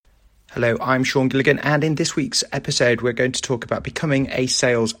Hello, I'm Sean Gilligan, and in this week's episode, we're going to talk about becoming a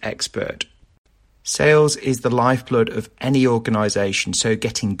sales expert. Sales is the lifeblood of any organisation, so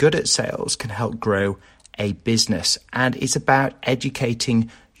getting good at sales can help grow a business, and it's about educating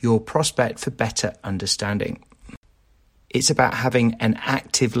your prospect for better understanding. It's about having an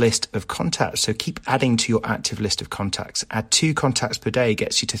active list of contacts, so keep adding to your active list of contacts. Add 2 contacts per day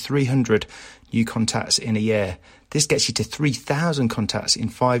gets you to 300 new contacts in a year. This gets you to 3,000 contacts in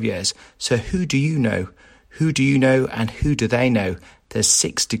 5 years. So who do you know? Who do you know and who do they know? There's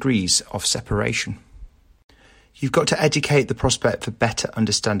 6 degrees of separation. You've got to educate the prospect for better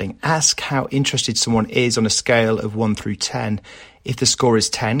understanding. Ask how interested someone is on a scale of 1 through 10. If the score is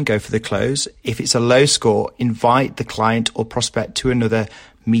 10, go for the close. If it's a low score, invite the client or prospect to another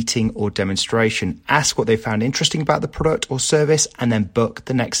meeting or demonstration. Ask what they found interesting about the product or service and then book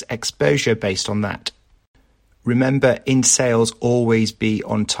the next exposure based on that. Remember, in sales, always be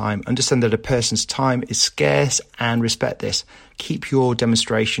on time. Understand that a person's time is scarce and respect this. Keep your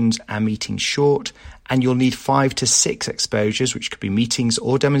demonstrations and meetings short, and you'll need 5 to 6 exposures, which could be meetings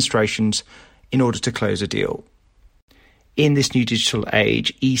or demonstrations, in order to close a deal. In this new digital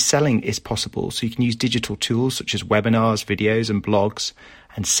age, e-selling is possible, so you can use digital tools such as webinars, videos and blogs,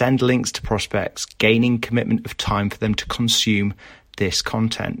 and send links to prospects, gaining commitment of time for them to consume this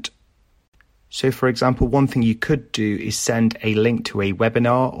content. So, for example, one thing you could do is send a link to a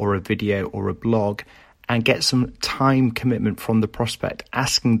webinar or a video or a blog and get some time commitment from the prospect,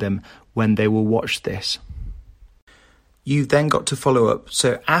 asking them when they will watch this. You've then got to follow up.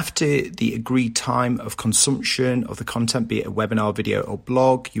 So after the agreed time of consumption of the content, be it a webinar, video or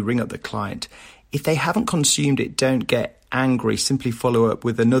blog, you ring up the client. If they haven't consumed it, don't get angry. Simply follow up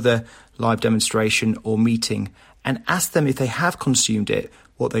with another live demonstration or meeting and ask them if they have consumed it,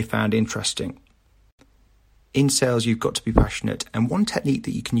 what they found interesting. In sales, you've got to be passionate, and one technique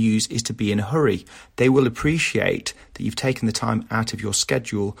that you can use is to be in a hurry. They will appreciate that you've taken the time out of your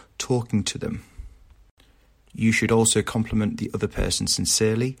schedule talking to them. You should also compliment the other person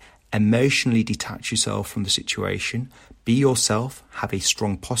sincerely, emotionally detach yourself from the situation, be yourself, have a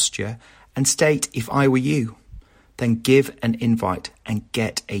strong posture, and state, if I were you. Then give an invite and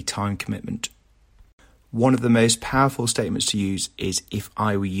get a time commitment. One of the most powerful statements to use is if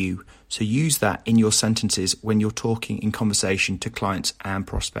I were you. So use that in your sentences when you're talking in conversation to clients and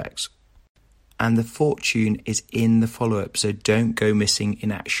prospects. And the fortune is in the follow-up. So don't go missing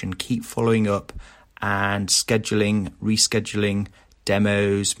in action. Keep following up and scheduling, rescheduling,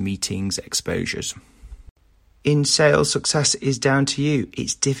 demos, meetings, exposures. In sales, success is down to you.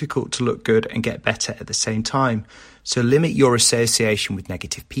 It's difficult to look good and get better at the same time. So limit your association with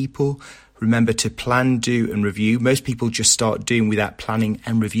negative people. Remember to plan, do and review. Most people just start doing without planning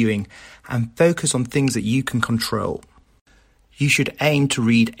and reviewing, and focus on things that you can control. You should aim to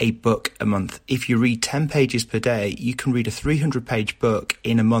read a book a month. If you read 10 pages per day, you can read a 300-page book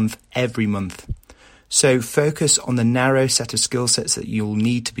in a month every month. So focus on the narrow set of skill sets that you'll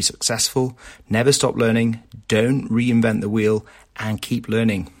need to be successful. Never stop learning, don't reinvent the wheel, and keep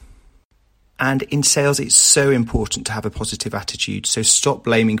learning. And in sales, it's so important to have a positive attitude. So stop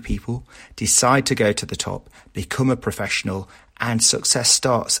blaming people, decide to go to the top, become a professional, and success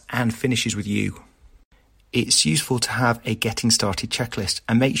starts and finishes with you. It's useful to have a getting started checklist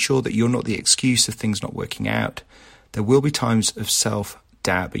and make sure that you're not the excuse of things not working out. There will be times of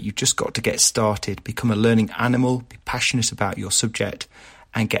self-doubt, but you've just got to get started, become a learning animal, be passionate about your subject,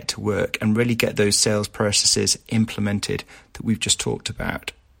 and get to work and really get those sales processes implemented that we've just talked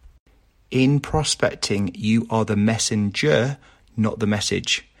about. In prospecting, you are the messenger, not the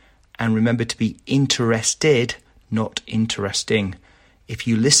message. And remember to be interested, not interesting. If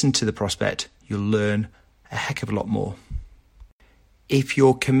you listen to the prospect, you'll learn a heck of a lot more. If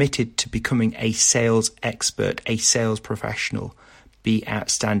you're committed to becoming a sales expert, a sales professional, be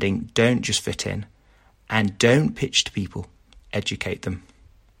outstanding. Don't just fit in. And don't pitch to people. Educate them.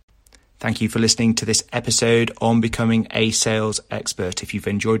 Thank you for listening to this episode on becoming a sales expert. If you've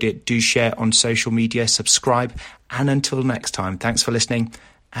enjoyed it, do share on social media, subscribe, and until next time, thanks for listening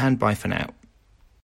and bye for now.